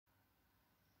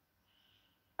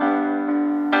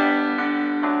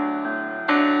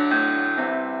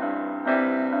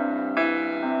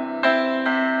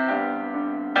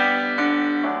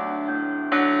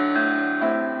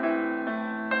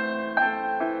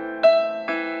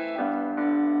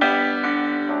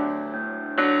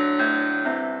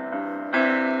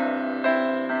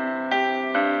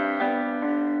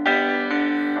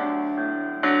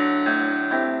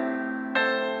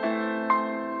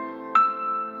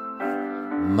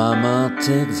Mama,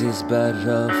 take this badge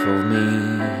off of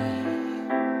me.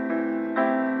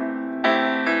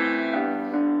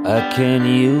 I can't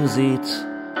use it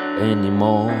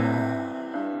anymore.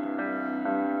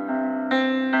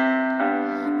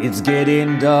 It's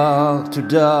getting dark, too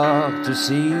dark to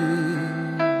see.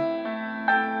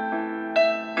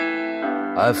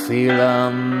 I feel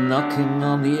I'm knocking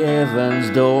on the heaven's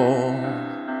door.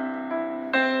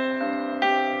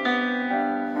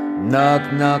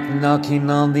 Knock, knock, knocking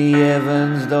on the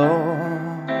heaven's door.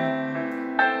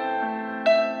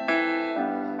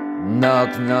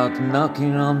 Knock, knock,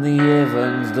 knocking on the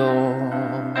heaven's door.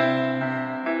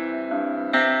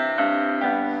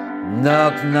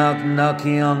 Knock, knock,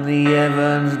 knocking on the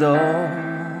heaven's door.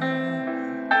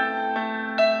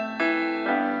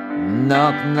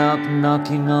 Knock, knock,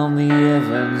 knocking on the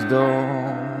heaven's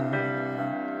door.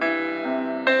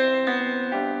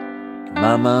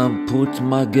 Mama put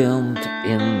my gun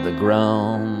in the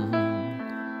ground.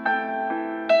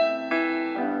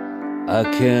 I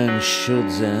can't shoot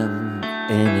them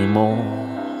anymore.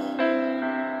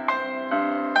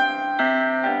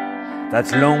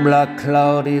 That long black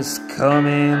cloud is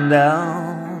coming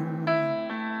down.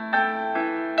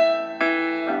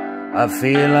 I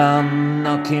feel I'm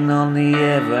knocking on the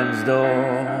heaven's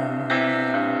door.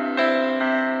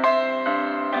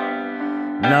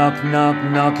 Knock, knock,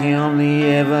 knocking on the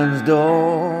heaven's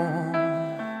door.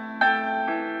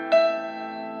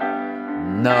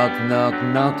 Knock, knock,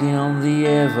 knocking on the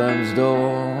heaven's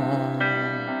door.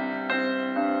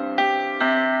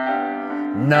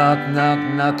 Knock, knock,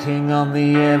 knocking on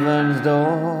the heaven's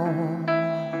door.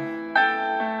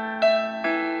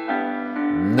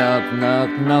 Knock, knock,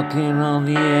 knocking on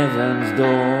the heaven's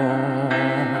door.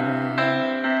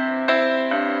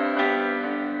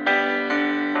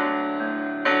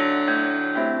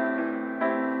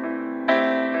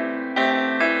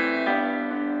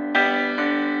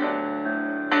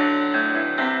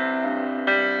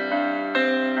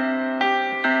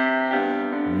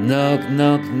 Knock,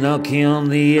 knock, knocking on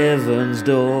the heaven's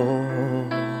door.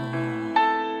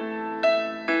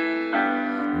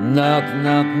 Knock,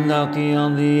 knock, knocking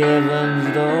on the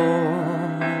heaven's door.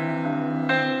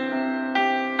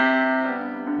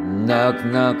 Knock,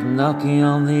 knock, knocking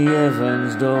on the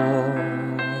heaven's door.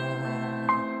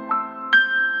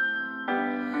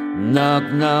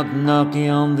 Knock, knock, knocking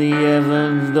on the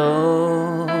heaven's door.